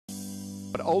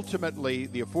But ultimately,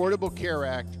 the Affordable Care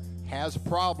Act has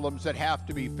problems that have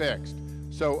to be fixed.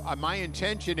 So my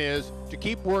intention is to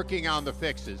keep working on the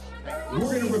fixes. We're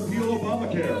going to repeal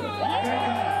Obamacare.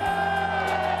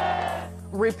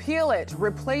 Repeal it,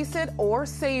 replace it, or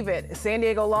save it. San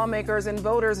Diego lawmakers and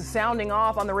voters sounding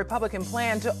off on the Republican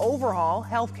plan to overhaul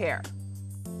health care.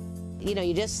 You know,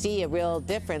 you just see a real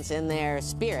difference in their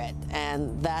spirit,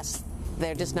 and thus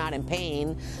they're just not in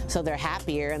pain, so they're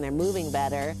happier and they're moving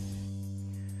better.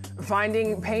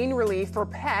 Finding pain relief for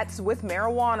pets with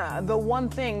marijuana, the one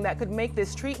thing that could make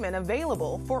this treatment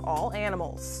available for all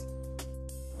animals.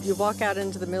 You walk out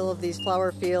into the middle of these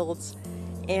flower fields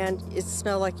and it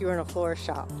smells like you're in a florist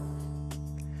shop.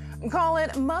 Call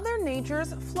it Mother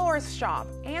Nature's florist shop,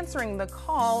 answering the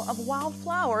call of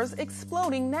wildflowers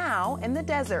exploding now in the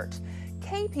desert.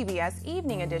 KPBS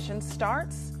Evening Edition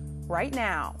starts right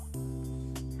now.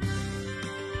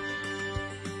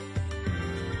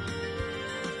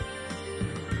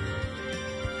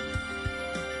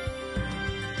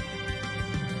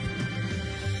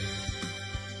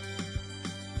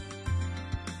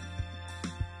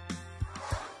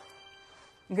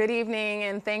 Good evening,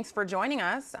 and thanks for joining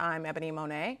us. I'm Ebony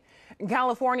Monet.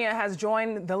 California has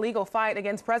joined the legal fight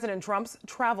against President Trump's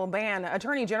travel ban.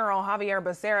 Attorney General Xavier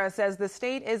Becerra says the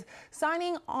state is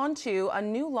signing onto a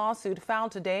new lawsuit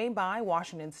filed today by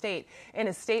Washington State. In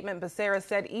a statement, Becerra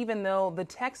said even though the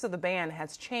text of the ban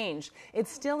has changed,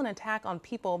 it's still an attack on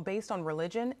people based on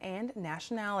religion and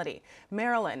nationality.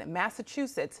 Maryland,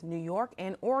 Massachusetts, New York,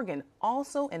 and Oregon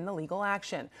also in the legal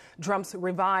action. Trump's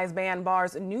revised ban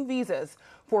bars new visas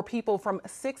for people from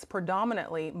 6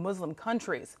 predominantly Muslim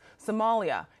countries: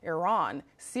 Somalia, Iran,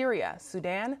 Syria,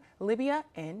 Sudan, Libya,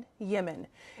 and Yemen.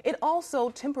 It also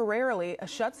temporarily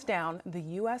shuts down the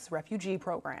U.S. refugee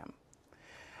program.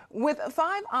 With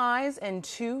 5 ayes and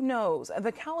 2 noes,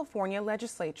 the California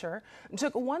legislature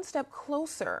took one step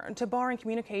closer to barring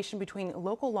communication between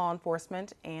local law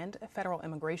enforcement and federal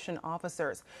immigration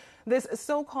officers. This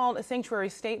so-called sanctuary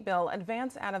state bill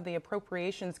advanced out of the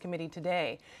Appropriations Committee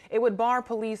today. It would bar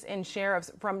police and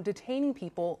sheriffs from detaining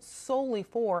people solely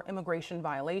for immigration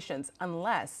violations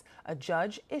unless a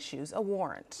judge issues a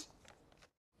warrant.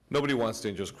 Nobody wants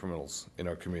dangerous criminals in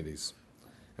our communities.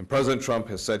 And President Trump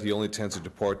has said he only intends to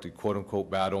deport the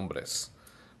quote-unquote bad hombres.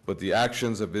 But the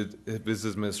actions of his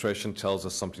administration tells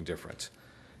us something different.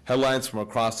 Headlines from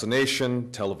across the nation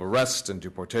tell of arrests and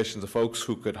deportations of folks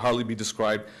who could hardly be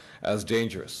described as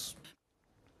dangerous.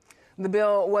 The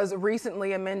bill was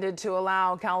recently amended to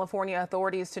allow California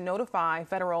authorities to notify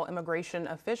federal immigration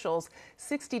officials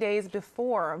 60 days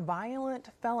before violent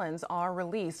felons are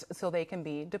released so they can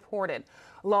be deported.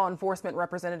 Law enforcement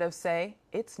representatives say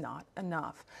it's not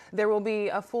enough. There will be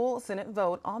a full Senate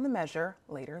vote on the measure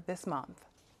later this month.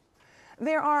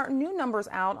 There are new numbers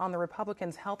out on the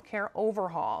Republicans' health care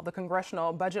overhaul. The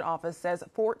Congressional Budget Office says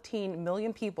 14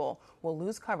 million people will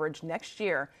lose coverage next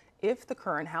year if the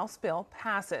current House bill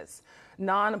passes.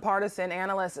 Nonpartisan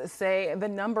analysts say the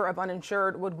number of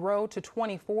uninsured would grow to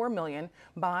 24 million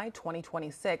by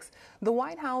 2026. The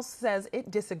White House says it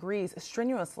disagrees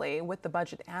strenuously with the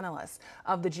budget analysts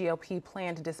of the GOP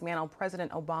plan to dismantle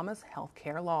President Obama's health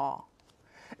care law.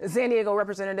 San Diego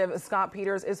Representative Scott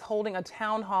Peters is holding a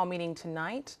town hall meeting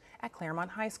tonight at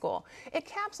Claremont High School. It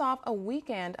caps off a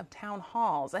weekend of town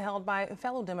halls held by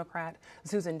fellow Democrat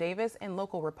Susan Davis and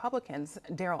local Republicans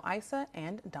Darrell, Issa,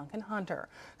 and Duncan Hunter.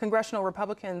 Congressional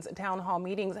Republicans' town hall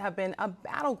meetings have been a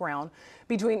battleground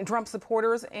between Trump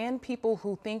supporters and people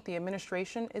who think the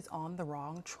administration is on the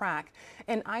wrong track.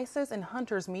 And Issa's and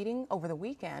Hunter's meeting over the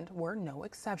weekend were no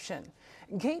exception.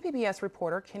 KPBS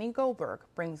reporter Kenny Goldberg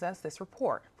brings us this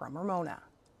report from Ramona.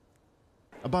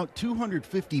 About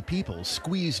 250 people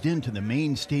squeezed into the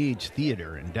main stage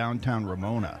theater in downtown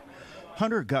Ramona.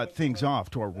 Hunter got things off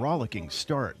to a rollicking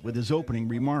start with his opening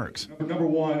remarks. Number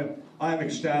one, I am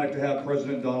ecstatic to have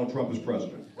President Donald Trump as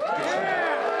president.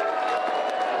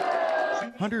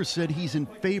 Hunter said he's in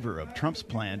favor of Trump's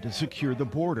plan to secure the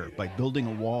border by building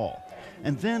a wall.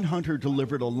 And then Hunter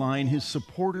delivered a line his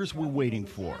supporters were waiting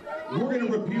for. We're going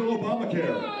to repeal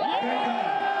Obamacare.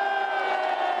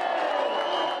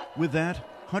 With that,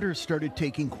 Hunter started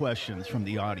taking questions from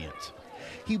the audience.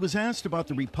 He was asked about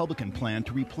the Republican plan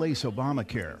to replace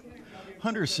Obamacare.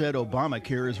 Hunter said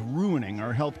Obamacare is ruining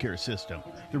our healthcare system.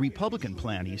 The Republican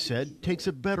plan, he said, takes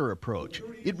a better approach.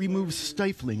 It removes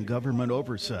stifling government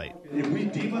oversight. If we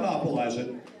demonopolize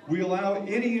it, we allow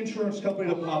any insurance company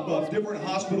to pop up, different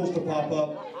hospitals to pop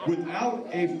up, without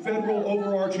a federal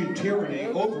overarching tyranny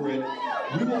over it.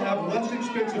 We will have less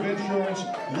expensive insurance,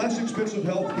 less expensive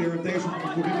health care, and things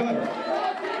will be better.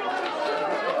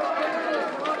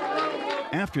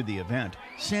 After the event,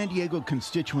 San Diego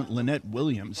constituent Lynette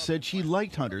Williams said she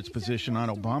liked Hunter's position on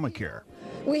Obamacare.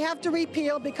 We have to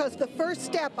repeal because the first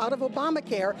step out of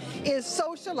Obamacare is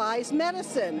socialized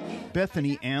medicine.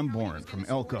 Bethany Amborn from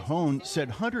El Cajon said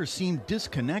Hunter seemed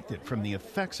disconnected from the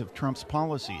effects of Trump's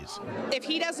policies. If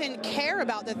he doesn't care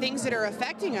about the things that are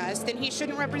affecting us, then he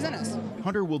shouldn't represent us.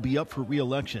 Hunter will be up for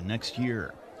re-election next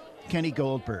year. Kenny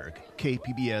Goldberg,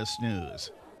 KPBS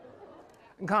News.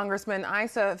 Congressman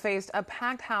Issa faced a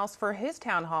packed house for his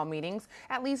town hall meetings.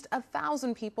 At least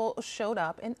 1,000 people showed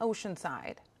up in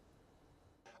Oceanside.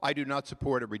 I do not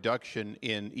support a reduction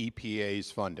in EPA's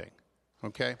funding,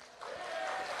 okay?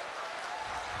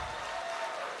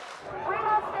 We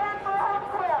will stand for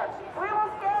healthcare. We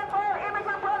will stand for our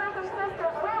immigrant brothers and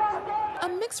sisters. We will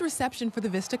stand. A mixed reception for the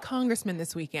Vista congressman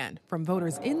this weekend, from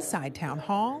voters inside Town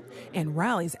Hall and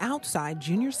rallies outside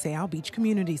Junior Seau Beach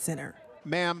Community Center.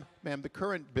 Ma'am, the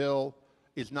current bill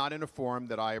is not in a form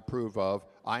that I approve of.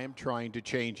 I am trying to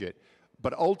change it.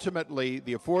 But ultimately,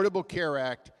 the Affordable Care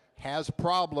Act has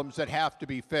problems that have to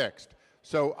be fixed.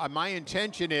 So my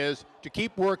intention is to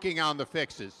keep working on the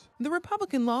fixes. The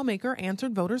Republican lawmaker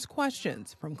answered voters'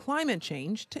 questions, from climate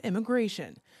change to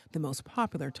immigration. The most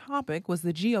popular topic was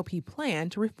the GOP plan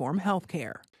to reform health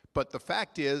care. But the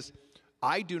fact is,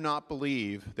 I do not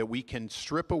believe that we can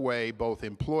strip away both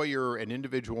employer and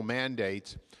individual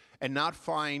mandates and not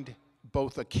find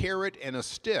both a carrot and a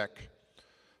stick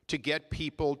to get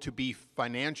people to be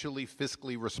financially,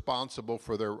 fiscally responsible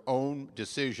for their own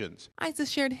decisions. Issa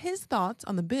shared his thoughts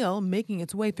on the bill making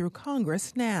its way through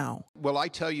Congress now. Well, I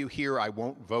tell you here, I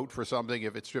won't vote for something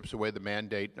if it strips away the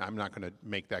mandate. I'm not going to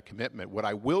make that commitment. What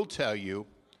I will tell you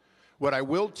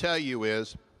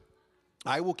is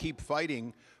I will keep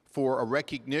fighting for a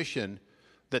recognition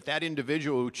that that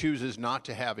individual who chooses not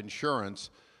to have insurance,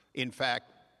 in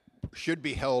fact, should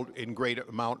be held in great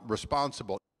amount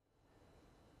responsible.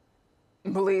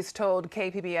 Police told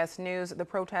KPBS News the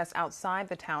protests outside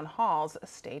the town halls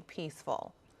stayed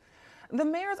peaceful. The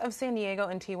mayors of San Diego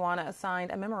and Tijuana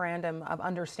signed a memorandum of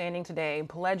understanding today,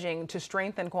 pledging to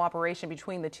strengthen cooperation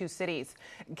between the two cities.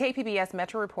 KPBS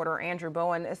Metro reporter Andrew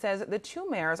Bowen says the two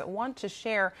mayors want to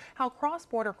share how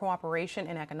cross-border cooperation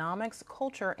in economics,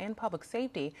 culture, and public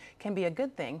safety can be a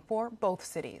good thing for both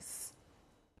cities.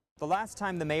 The last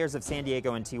time the mayors of San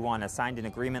Diego and Tijuana signed an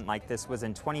agreement like this was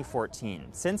in 2014.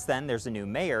 Since then, there's a new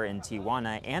mayor in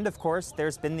Tijuana, and of course,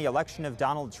 there's been the election of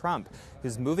Donald Trump,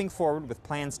 who's moving forward with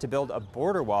plans to build a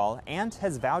border wall and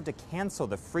has vowed to cancel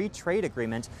the free trade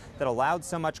agreement that allowed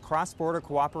so much cross-border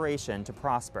cooperation to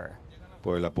prosper.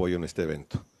 Por el apoyo en este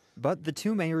evento. But the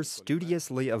two mayors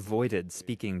studiously avoided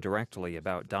speaking directly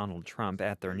about Donald Trump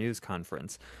at their news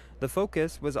conference. The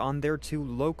focus was on their two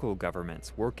local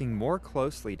governments working more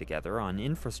closely together on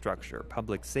infrastructure,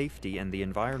 public safety, and the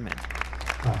environment.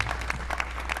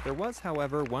 There was,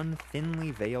 however, one thinly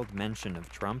veiled mention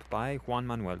of Trump by Juan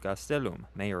Manuel Gastelum,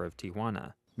 mayor of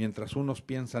Tijuana.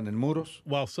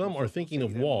 While some are thinking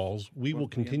of walls, we will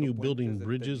continue building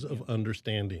bridges of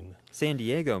understanding. San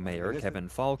Diego Mayor Kevin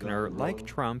Faulconer, like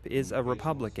Trump, is a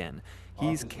Republican.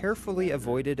 He's carefully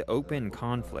avoided open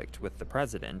conflict with the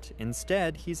president.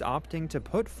 Instead, he's opting to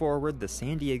put forward the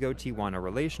San Diego-Tijuana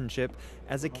relationship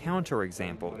as a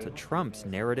counterexample to Trump's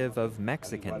narrative of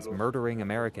Mexicans murdering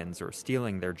Americans or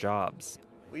stealing their jobs.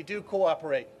 We do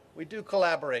cooperate, we do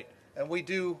collaborate, and we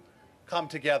do come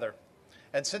together.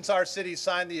 And since our city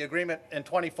signed the agreement in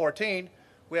 2014,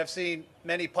 we have seen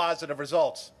many positive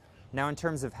results. Now, in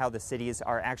terms of how the cities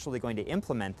are actually going to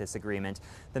implement this agreement,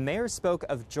 the mayors spoke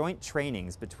of joint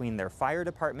trainings between their fire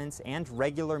departments and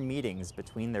regular meetings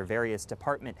between their various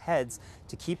department heads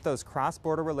to keep those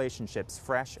cross-border relationships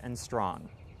fresh and strong.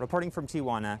 Reporting from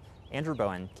Tijuana, Andrew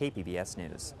Bowen, KPBS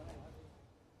News.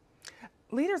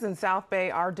 Leaders in South Bay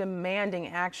are demanding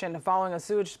action following a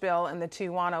sewage spill in the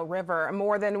Tijuana River.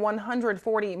 More than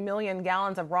 140 million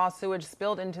gallons of raw sewage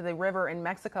spilled into the river in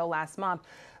Mexico last month.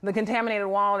 The contaminated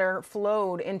water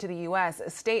flowed into the U.S.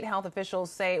 State health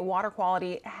officials say water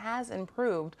quality has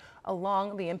improved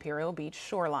along the Imperial Beach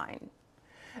shoreline.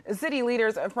 City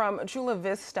leaders from Chula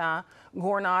Vista,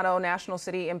 Coronado, National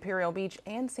City, Imperial Beach,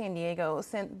 and San Diego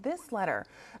sent this letter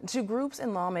to groups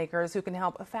and lawmakers who can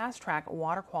help fast-track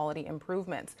water quality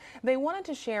improvements. They wanted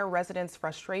to share residents'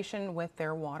 frustration with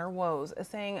their water woes,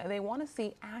 saying they want to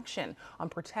see action on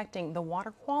protecting the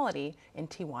water quality in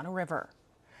Tijuana River.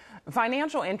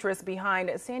 Financial interests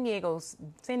behind San Diego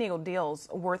deals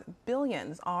worth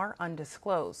billions are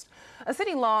undisclosed. A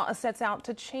city law sets out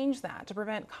to change that to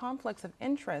prevent conflicts of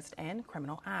interest and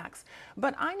criminal acts.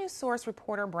 But iNews Source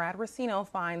reporter Brad Racino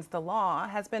finds the law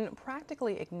has been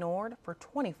practically ignored for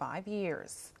 25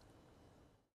 years.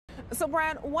 So,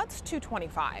 Brad, what's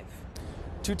 225?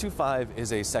 225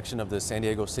 is a section of the San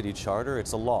Diego City Charter.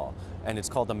 It's a law, and it's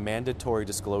called the Mandatory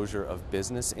Disclosure of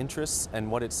Business Interests. And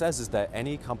what it says is that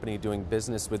any company doing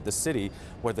business with the city,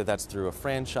 whether that's through a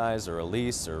franchise or a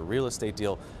lease or a real estate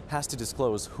deal, has to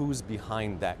disclose who's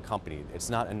behind that company.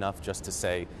 It's not enough just to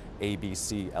say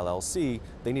ABC LLC.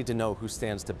 They need to know who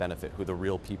stands to benefit, who the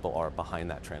real people are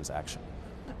behind that transaction.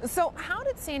 So how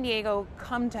did San Diego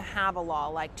come to have a law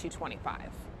like 225?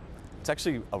 It's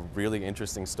actually a really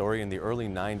interesting story. In the early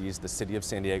 90s, the city of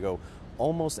San Diego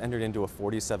almost entered into a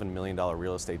 $47 million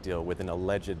real estate deal with an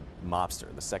alleged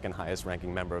mobster, the second highest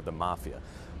ranking member of the mafia.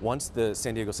 Once the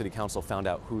San Diego City Council found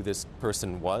out who this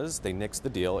person was, they nixed the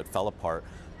deal, it fell apart.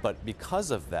 But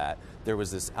because of that, there was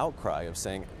this outcry of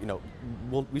saying, you know,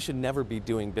 well, we should never be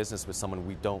doing business with someone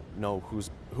we don't know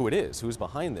who it is, who's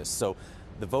behind this. So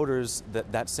the voters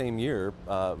that same year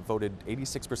voted,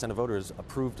 86% of voters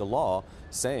approved a law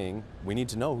saying we need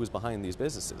to know who's behind these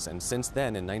businesses. And since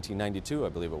then, in 1992, I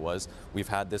believe it was, we've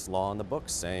had this law on the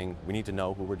books saying we need to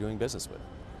know who we're doing business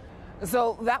with.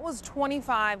 So that was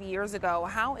 25 years ago.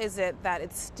 How is it that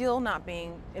it's still not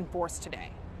being enforced today?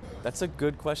 That's a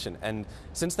good question. And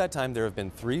since that time, there have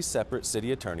been 3 separate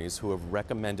city attorneys who have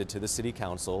recommended to the city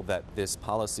council that this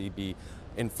policy be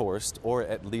enforced or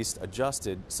at least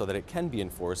adjusted so that it can be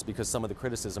enforced, because some of the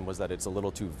criticism was that it's a little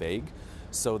too vague.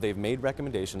 So they've made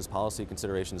recommendations, policy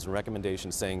considerations and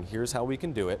recommendations saying here's how we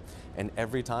can do it, and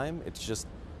every time it's just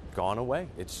gone away.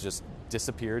 It's just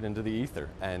disappeared into the ether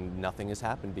and nothing has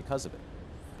happened because of it.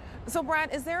 So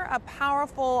Brad, is there a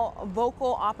powerful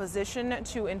vocal opposition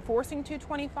to enforcing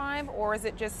 225, or is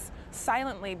it just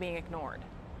silently being ignored?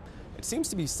 It seems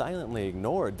to be silently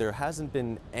ignored. There hasn't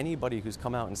been anybody who's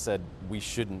come out and said we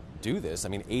shouldn't do this. I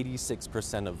mean,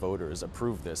 86% of voters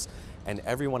approved this, and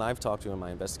everyone I've talked to in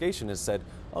my investigation has said,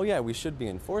 oh yeah, we should be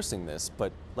enforcing this.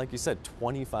 But like you said,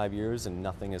 25 years and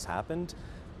nothing has happened.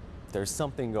 There's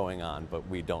something going on, but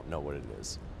we don't know what it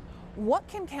is. What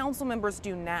can council members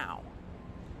do now?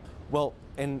 Well,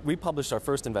 and we published our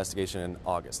first investigation in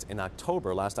August. In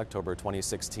October, last October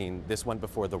 2016, this went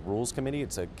before the Rules Committee.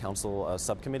 It's a council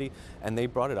subcommittee, and they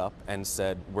brought it up and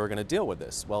said, we're going to deal with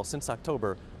this. Well, since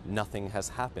October, nothing has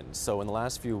happened. So in the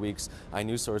last few weeks,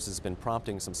 iNews Source has been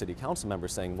prompting some city council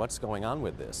members saying, what's going on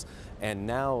with this? And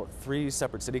now 3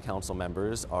 separate city council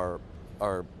members are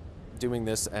doing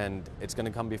this, and it's going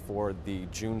to come before the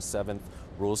June 7th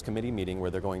Rules Committee meeting,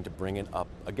 where they're going to bring it up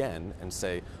again and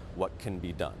say what can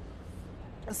be done.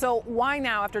 So why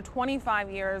now, after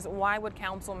 25 years, why would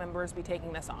council members be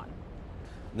taking this on?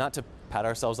 Not to pat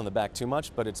ourselves on the back too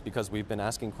much, but it's because we've been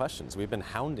asking questions. We've been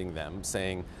hounding them,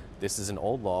 saying this is an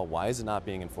old law. Why is it not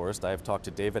being enforced? I've talked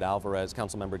to David Alvarez,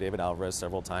 Councilmember David Alvarez,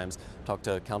 several times. Talked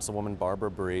to Councilwoman Barbara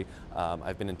Bree.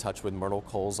 I've been in touch with Myrtle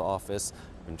Cole's office.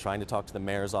 I've been trying to talk to the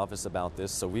mayor's office about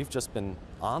this. So we've just been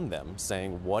on them,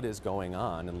 saying what is going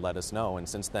on and let us know. And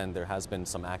since then, there has been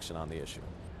some action on the issue.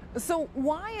 So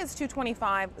why is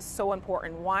 225 so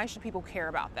important? Why should people care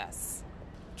about this?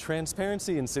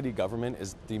 Transparency in city government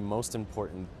is the most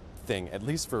important thing, at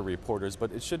least for reporters,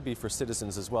 but it should be for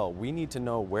citizens as well. We need to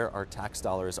know where our tax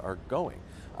dollars are going.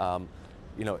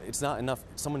 You know, it's not enough.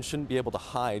 Someone shouldn't be able to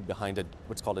hide behind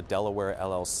what's called a Delaware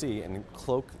LLC and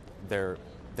cloak their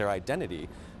identity.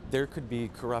 There could be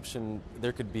corruption.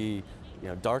 There could be,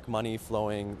 dark money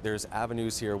flowing. There's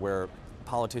avenues here where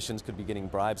politicians could be getting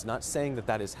bribes. Not saying that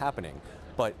that is happening,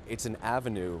 but it's an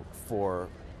avenue for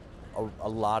a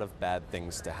lot of bad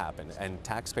things to happen, and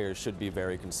taxpayers should be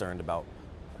very concerned about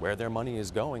where their money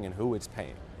is going and who it's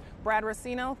paying. Brad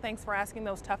Racino, thanks for asking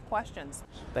those tough questions.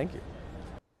 Thank you.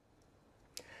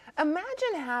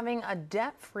 Imagine having a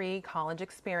debt-free college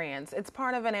experience. It's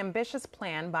part of an ambitious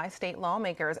plan by state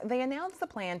lawmakers. They announced the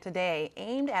plan today,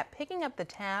 aimed at picking up the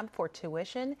tab for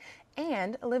tuition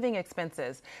and living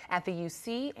expenses at the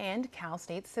UC and Cal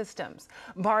State systems.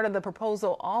 Part of the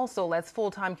proposal also lets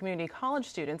full-time community college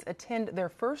students attend their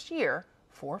first year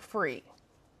for free.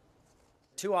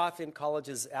 Too often, college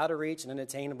is out of reach and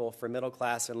unattainable for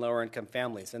middle-class and lower-income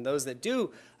families. And those that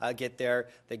do get there,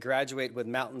 they graduate with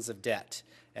mountains of debt.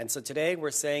 And so today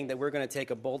we're saying that we're going to take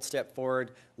a bold step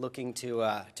forward looking to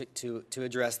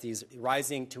address these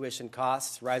rising tuition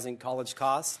costs, rising college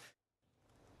costs.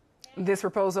 This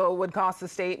proposal would cost the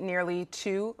state nearly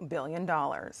 $2 billion.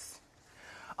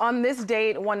 On this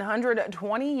date,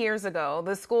 120 years ago,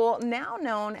 the school now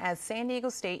known as San Diego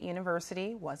State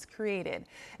University was created.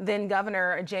 Then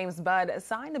Governor James Budd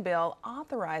signed a bill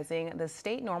authorizing the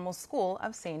State Normal School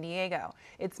of San Diego.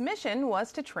 Its mission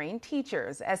was to train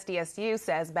teachers. SDSU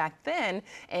says back then,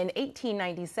 in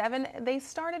 1897, they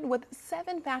started with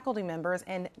 7 faculty members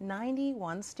and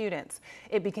 91 students.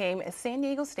 It became San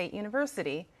Diego State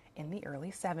University in the early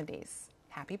 70s.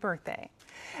 Happy birthday.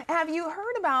 Have you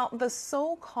heard about the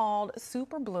so-called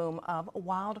super bloom of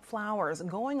wildflowers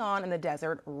going on in the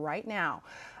desert right now?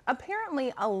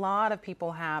 Apparently, a lot of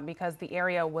people have because the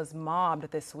area was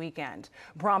mobbed this weekend,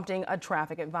 prompting a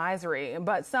traffic advisory.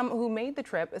 But some who made the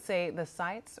trip say the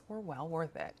sights were well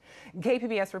worth it.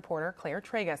 KPBS reporter Claire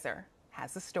Tragesser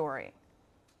has the story.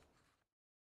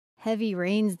 Heavy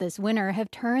rains this winter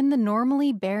have turned the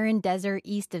normally barren desert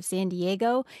east of San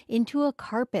Diego into a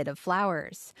carpet of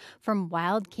flowers. From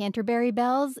wild Canterbury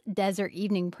bells, desert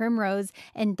evening primrose,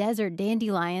 and desert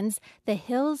dandelions, the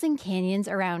hills and canyons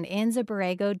around Anza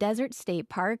Borrego Desert State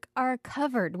Park are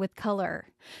covered with color.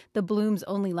 The blooms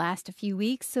only last a few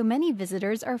weeks, so many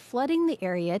visitors are flooding the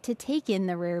area to take in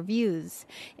the rare views,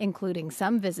 including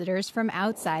some visitors from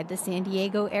outside the San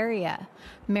Diego area.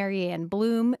 Marianne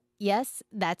Bloom, yes,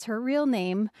 that's her real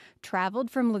name,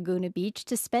 traveled from Laguna Beach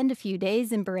to spend a few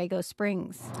days in Borrego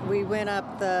Springs. We went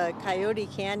up the Coyote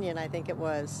Canyon, I think it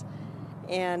was,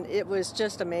 and it was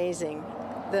just amazing.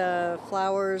 The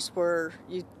flowers were,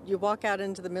 you walk out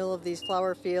into the middle of these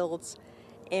flower fields,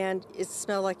 and it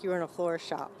smelled like you were in a florist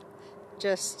shop.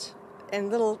 And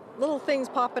little things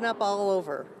popping up all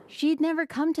over. She'd never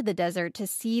come to the desert to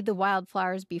see the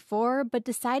wildflowers before, but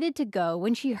decided to go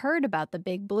when she heard about the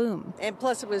big bloom. And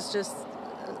plus it was just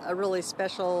a really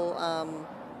special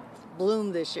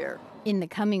bloom this year. In the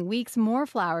coming weeks, more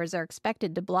flowers are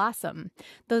expected to blossom.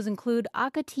 Those include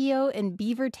ocotillo and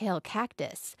beaver-tail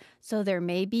cactus, so there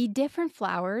may be different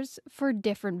flowers for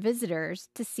different visitors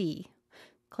to see.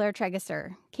 Claire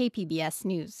Tragesser, KPBS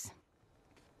News.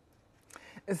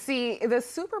 See the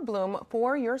super bloom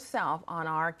for yourself on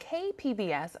our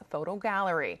KPBS photo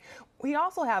gallery. We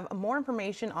also have more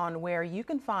information on where you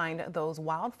can find those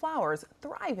wildflowers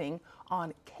thriving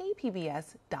on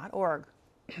kpbs.org.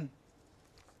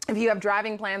 If you have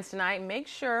driving plans tonight, make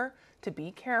sure to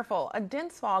be careful. A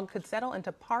dense fog could settle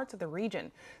into parts of the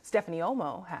region. Stephanie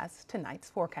Olmo has tonight's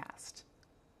forecast.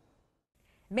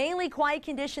 Mainly quiet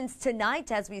conditions tonight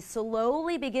as we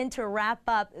slowly begin to wrap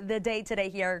up the day today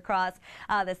here across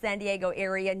the San Diego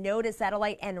area. Notice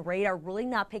satellite and radar really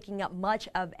not picking up much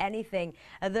of anything.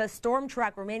 The storm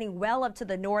track remaining well up to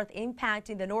the north,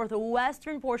 impacting the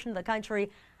northwestern portion of the country.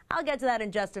 I'll get to that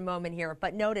in just a moment here,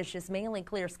 but notice just mainly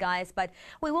clear skies, but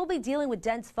we will be dealing with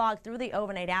dense fog through the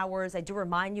overnight hours. I do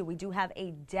remind you we do have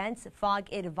a dense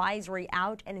fog advisory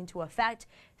out and into effect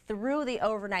through the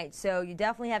overnight, so you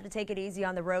definitely have to take it easy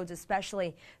on the roads,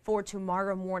 especially for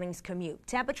tomorrow morning's commute.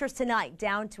 Temperatures tonight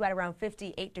down to at around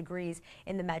 58 degrees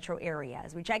in the metro area.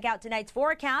 As we check out tonight's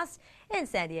forecast in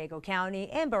San Diego County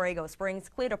and Borrego Springs,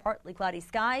 clear to partly cloudy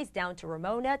skies down to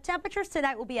Ramona. Temperatures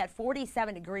tonight will be at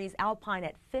 47 degrees, Alpine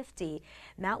at 50.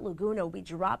 Mount Laguna will be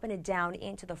dropping it down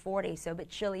into the 40s, so a bit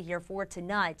chilly here for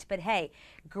tonight. But hey,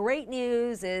 great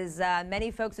news is many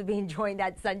folks will be enjoying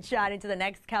that sunshine into the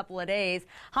next couple of days.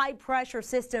 High pressure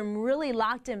system really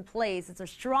locked in place. It's a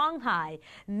strong high.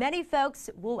 Many folks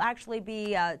will actually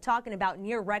be talking about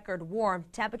near record warm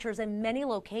temperatures in many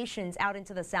locations out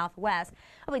into the southwest.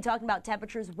 I'll be talking about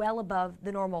temperatures well above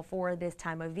the normal for this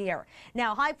time of year.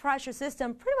 Now, high pressure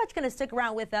system pretty much going to stick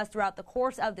around with us throughout the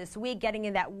course of this week, getting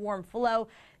in that warm flow.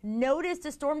 Notice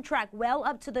the storm track well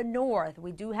up to the north.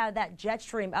 We do have that jet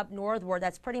stream up northward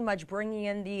that's pretty much bringing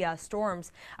in the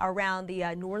storms around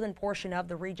the northern portion of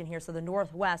the region here. So the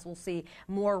northwest will see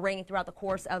more rain throughout the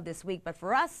course of this week. But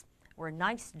for us, we're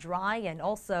nice, dry, and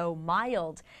also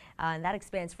mild, and that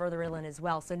expands further inland as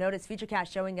well. So notice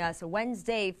Futurecast showing us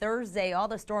Wednesday, Thursday, all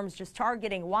the storms just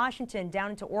targeting Washington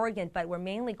down into Oregon, but we're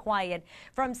mainly quiet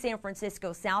from San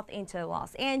Francisco south into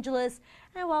Los Angeles,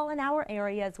 and well, in our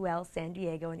area as well, San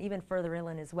Diego, and even further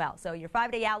inland as well. So your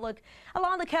 5-day outlook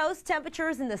along the coast,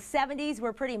 temperatures in the 70s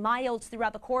were pretty mild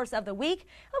throughout the course of the week.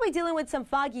 We'll be dealing with some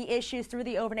foggy issues through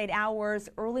the overnight hours,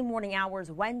 early morning hours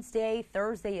Wednesday,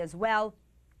 Thursday as well.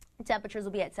 Temperatures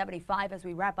will be at 75 as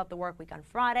we wrap up the work week on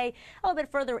Friday. A little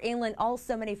bit further inland,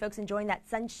 also many folks enjoying that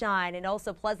sunshine and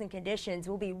also pleasant conditions.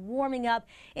 We'll be warming up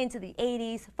into the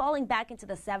 80s, falling back into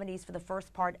the 70s for the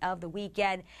first part of the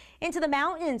weekend. Into the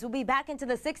mountains, we'll be back into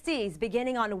the 60s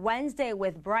beginning on Wednesday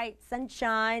with bright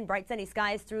sunshine, bright sunny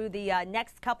skies through the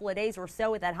next couple of days or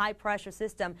so, with that high pressure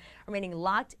system remaining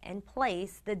locked in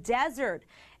place. The desert,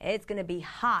 it's going to be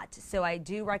hot, so I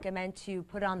do recommend to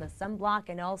put on the sunblock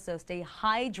and also stay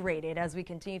hydrated as we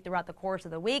continue throughout the course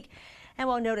of the week. And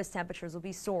we'll notice temperatures will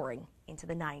be soaring into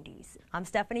the 90s. I'm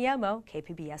Stephanie Omo,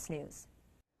 KPBS News.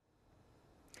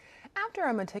 After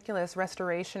a meticulous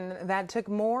restoration that took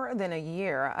more than a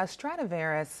year, a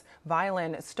Stradivarius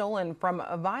violin stolen from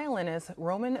violinist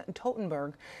Roman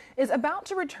Totenberg is about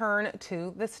to return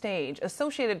to the stage.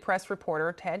 Associated Press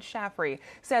reporter Ted Shaffrey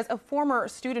says a former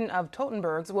student of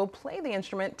Totenberg's will play the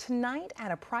instrument tonight at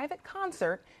a private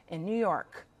concert in New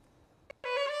York.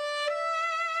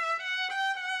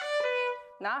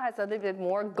 Now it has a little bit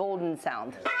more golden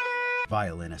sound.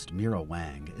 Violinist Mira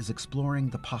Wang is exploring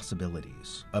the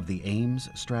possibilities of the Ames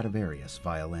Stradivarius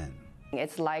violin.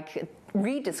 It's like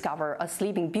rediscover a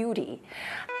sleeping beauty.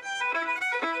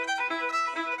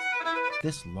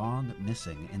 This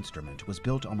long-missing instrument was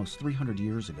built almost 300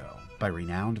 years ago by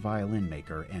renowned violin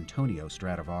maker Antonio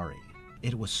Stradivari.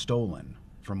 It was stolen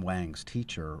from Wang's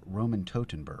teacher Roman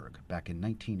Totenberg back in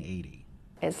 1980.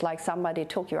 It's like somebody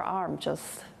took your arm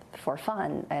just for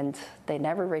fun and they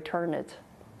never returned it.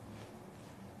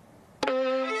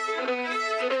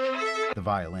 The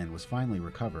violin was finally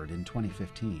recovered in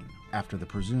 2015 after the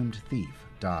presumed thief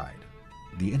died.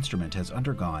 The instrument has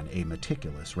undergone a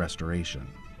meticulous restoration.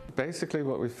 Basically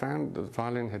what we found, the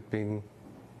violin had been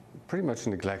pretty much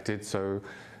neglected, so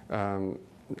the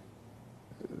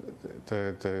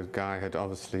guy had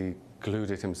obviously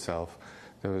glued it himself.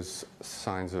 There was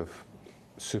signs of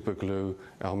super glue,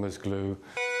 Elmer's glue.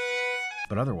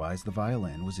 But otherwise the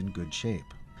violin was in good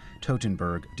shape.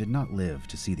 Totenberg did not live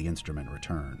to see the instrument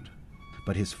returned,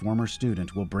 but his former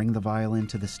student will bring the violin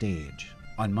to the stage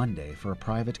on Monday for a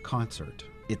private concert,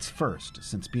 its first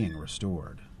since being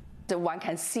restored. So one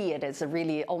can see it is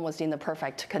really almost in the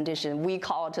perfect condition. We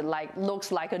call it like,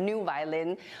 looks like a new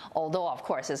violin, although of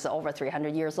course it's over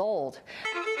 300 years old.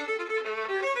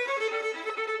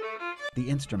 The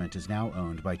instrument is now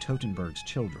owned by Totenberg's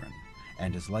children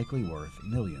and is likely worth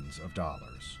millions of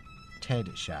dollars.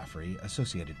 Ted Shaffrey,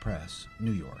 Associated Press,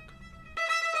 New York.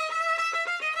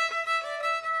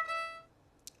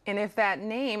 And if that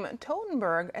name,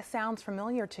 Totenberg, sounds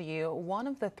familiar to you, one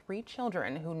of the 3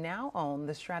 children who now own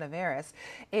the Stradivarius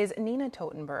is Nina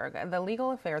Totenberg, the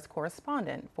legal affairs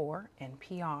correspondent for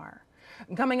NPR.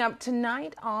 Coming up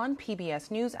tonight on PBS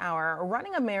NewsHour,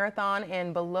 running a marathon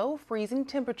in below freezing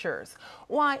temperatures.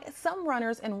 Why some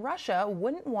runners in Russia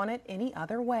wouldn't want it any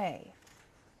other way.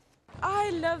 I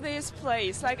love this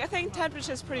place. I think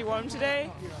temperature is pretty warm today.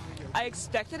 I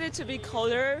expected it to be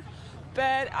colder,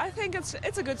 but I think it's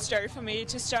a good start for me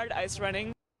to start ice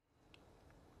running.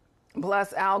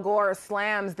 Plus, Al Gore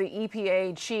slams the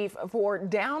EPA chief for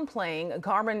downplaying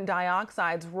carbon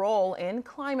dioxide's role in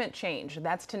climate change.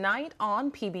 That's tonight on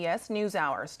PBS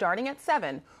NewsHour, starting at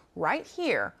 7, right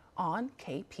here on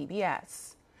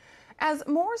KPBS. As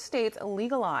more states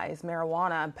legalize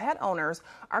marijuana, pet owners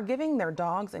are giving their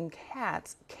dogs and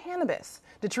cats cannabis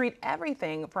to treat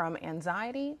everything from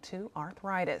anxiety to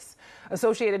arthritis.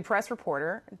 Associated Press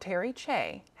reporter Terry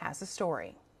Che has the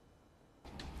story.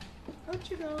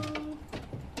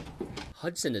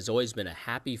 Hudson has always been a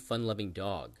happy, fun-loving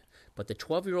dog, but the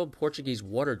 12-year-old Portuguese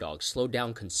water dog slowed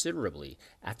down considerably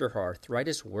after her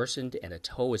arthritis worsened and a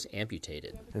toe was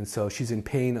amputated. And so she's in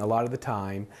pain a lot of the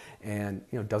time and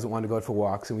doesn't want to go out for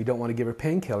walks, and we don't want to give her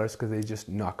painkillers because they just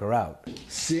knock her out.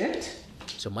 Sit.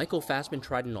 So Michael Fassman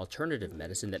tried an alternative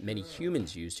medicine that many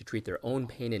humans use to treat their own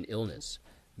pain and illness,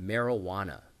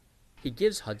 marijuana. He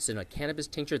gives Hudson a cannabis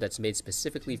tincture that's made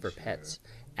specifically for pets,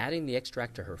 adding the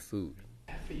extract to her food.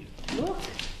 Look.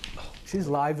 She's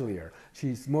livelier.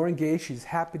 She's more engaged. She's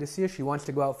happy to see us. She wants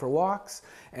to go out for walks,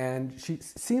 and she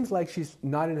seems like she's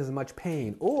not in as much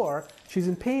pain. Or she's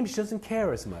in pain, but she doesn't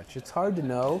care as much. It's hard to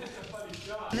know.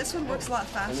 This one works a lot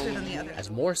faster than the other.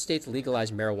 As more states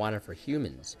legalize marijuana for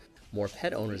humans, more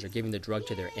pet owners are giving the drug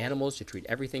to their animals to treat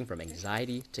everything from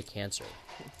anxiety to cancer.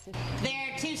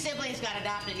 Their 2 siblings got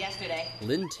adopted yesterday.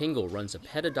 Lynn Tingle runs a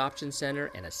pet adoption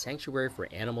center and a sanctuary for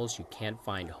animals who can't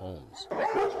find homes.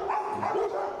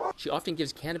 She often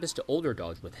gives cannabis to older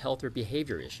dogs with health or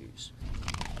behavior issues.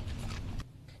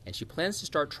 And she plans to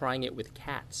start trying it with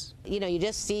cats. You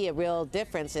just see a real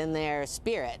difference in their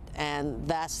spirit, and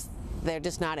that's they're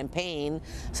just not in pain,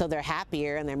 so they're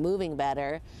happier and they're moving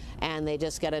better, and they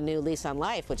just get a new lease on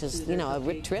life, which is, you know,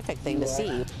 a terrific thing to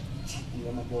see.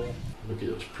 Look at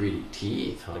those pretty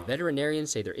teeth, huh? The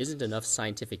veterinarians say there isn't enough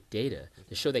scientific data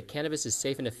to show that cannabis is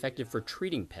safe and effective for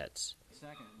treating pets.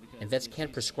 And vets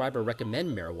can't prescribe or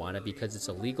recommend marijuana because it's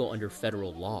illegal under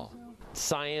federal law.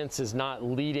 Science is not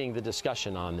leading the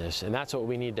discussion on this, and that's what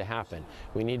we need to happen.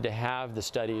 We need to have the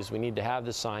studies, we need to have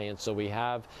the science, so we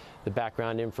have the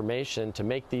background information to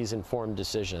make these informed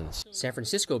decisions. San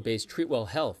Francisco-based Treatwell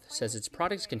Health says its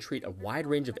products can treat a wide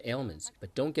range of ailments,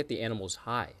 but don't get the animals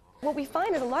high. What we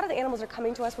find is a lot of the animals are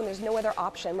coming to us when there's no other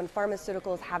option, when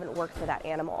pharmaceuticals haven't worked for that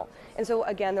animal. And so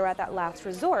again, they're at that last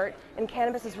resort, and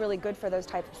cannabis is really good for those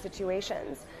types of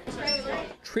situations.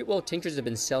 Treatwell tinctures have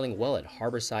been selling well at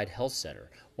Harborside Health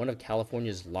Center, one of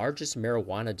California's largest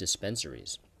marijuana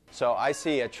dispensaries. So I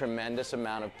see a tremendous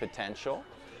amount of potential.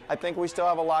 I think we still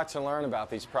have a lot to learn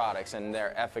about these products and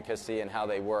their efficacy and how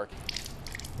they work.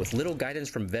 With little guidance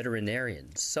from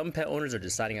veterinarians, some pet owners are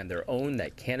deciding on their own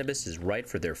that cannabis is right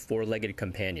for their four-legged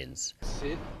companions.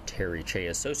 Terry Che,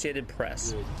 Associated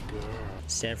Press,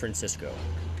 San Francisco.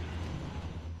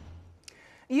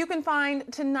 You can find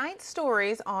tonight's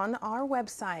stories on our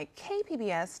website,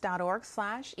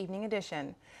 kpbs.org/evening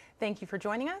edition. Thank you for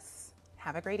joining us.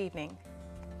 Have a great evening.